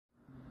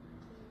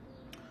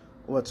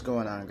What's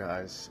going on,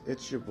 guys?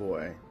 It's your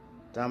boy,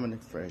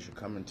 Dominic Frazier,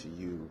 coming to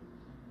you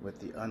with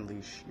the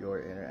Unleash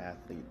Your Inner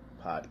Athlete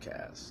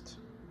podcast.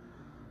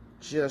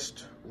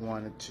 Just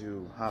wanted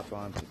to hop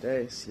on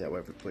today, see how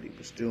everybody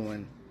was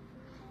doing,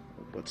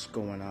 what's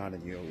going on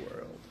in your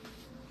world.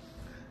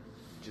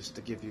 Just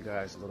to give you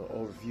guys a little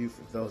overview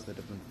for those that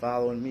have been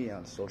following me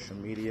on social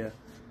media,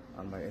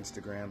 on my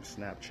Instagram,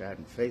 Snapchat,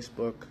 and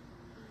Facebook.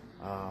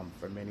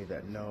 For many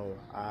that know,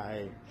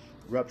 I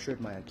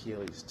ruptured my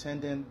Achilles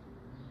tendon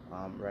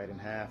right in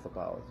half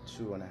about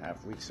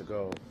 2.5 weeks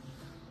ago.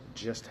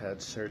 Just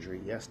had surgery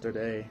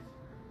yesterday,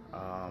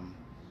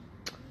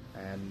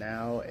 and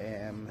now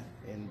am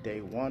in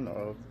day one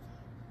of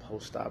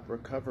post-op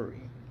recovery.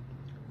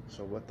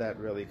 So what that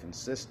really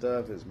consists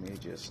of is me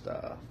just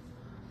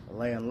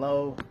laying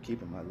low,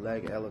 keeping my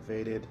leg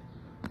elevated.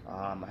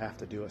 I have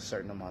to do a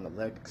certain amount of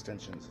leg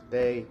extensions a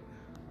day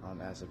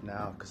as of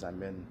now, because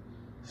I'm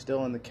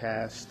still in the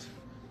cast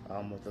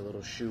with a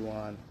little shoe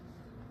on,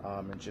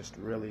 and just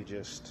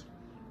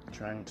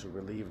trying to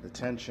relieve the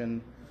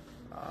tension,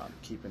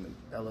 keeping it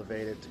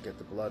elevated to get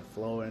the blood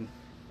flowing,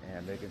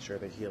 and making sure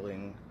the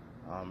healing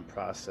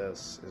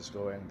process is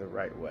going the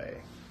right way.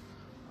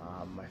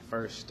 My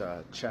first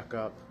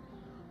checkup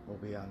will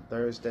be on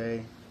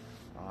Thursday,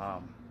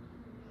 and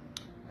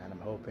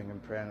I'm hoping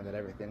and praying that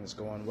everything's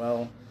going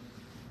well.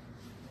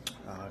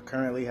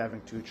 Currently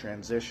having to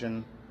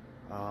transition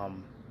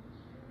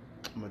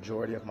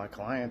majority of my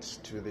clients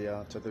to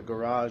the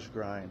garage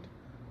grind.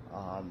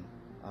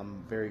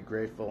 I'm very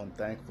grateful and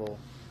thankful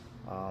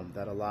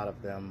that a lot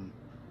of them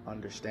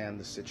understand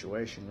the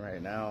situation right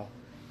now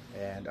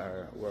and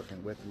are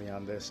working with me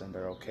on this, and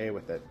they're okay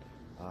with it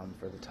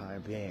for the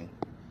time being.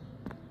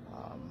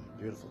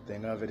 Beautiful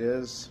thing of it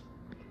is,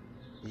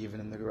 even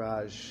in the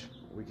garage,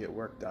 we get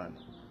work done.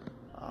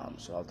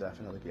 So I'll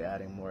definitely be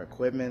adding more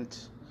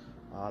equipment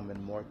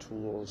and more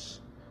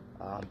tools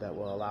that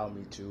will allow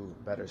me to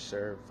better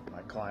serve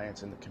my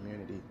clients in the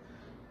community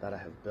that I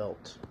have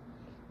built.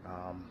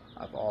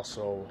 I've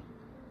also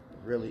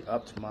really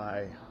upped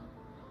my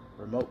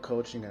remote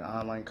coaching and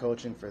online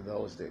coaching for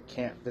those that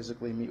can't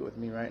physically meet with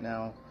me right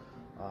now,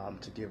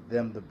 to give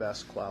them the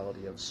best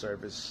quality of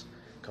service,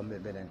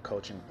 commitment, and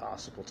coaching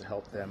possible to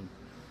help them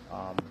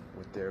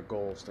with their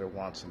goals, their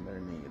wants, and their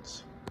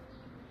needs.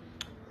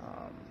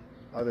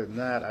 Other than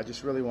that, I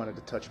just really wanted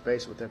to touch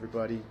base with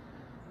everybody,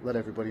 let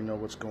everybody know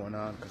what's going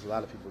on, because a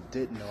lot of people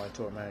didn't know I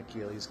tore my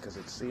Achilles, because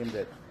it seemed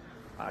that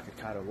I could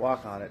kind of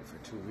walk on it for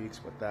 2 weeks,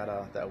 but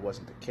that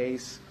wasn't the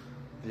case.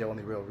 The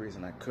only real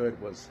reason I could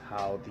was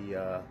how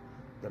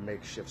the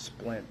makeshift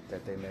splint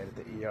that they made at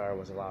the ER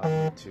was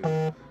allowing me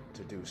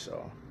to do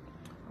so.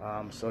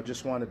 So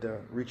just wanted to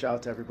reach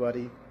out to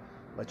everybody,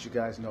 let you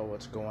guys know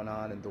what's going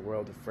on in the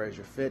world of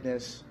Frazier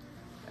Fitness,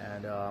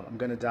 and I'm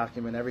going to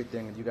document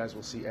everything, and you guys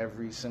will see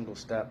every single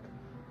step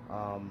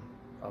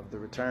of the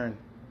return.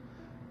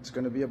 It's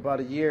going to be about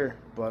a year,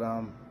 but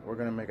we're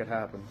going to make it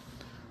happen.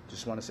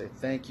 Just want to say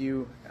thank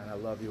you, and I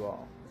love you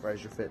all.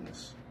 Frazier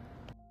Fitness.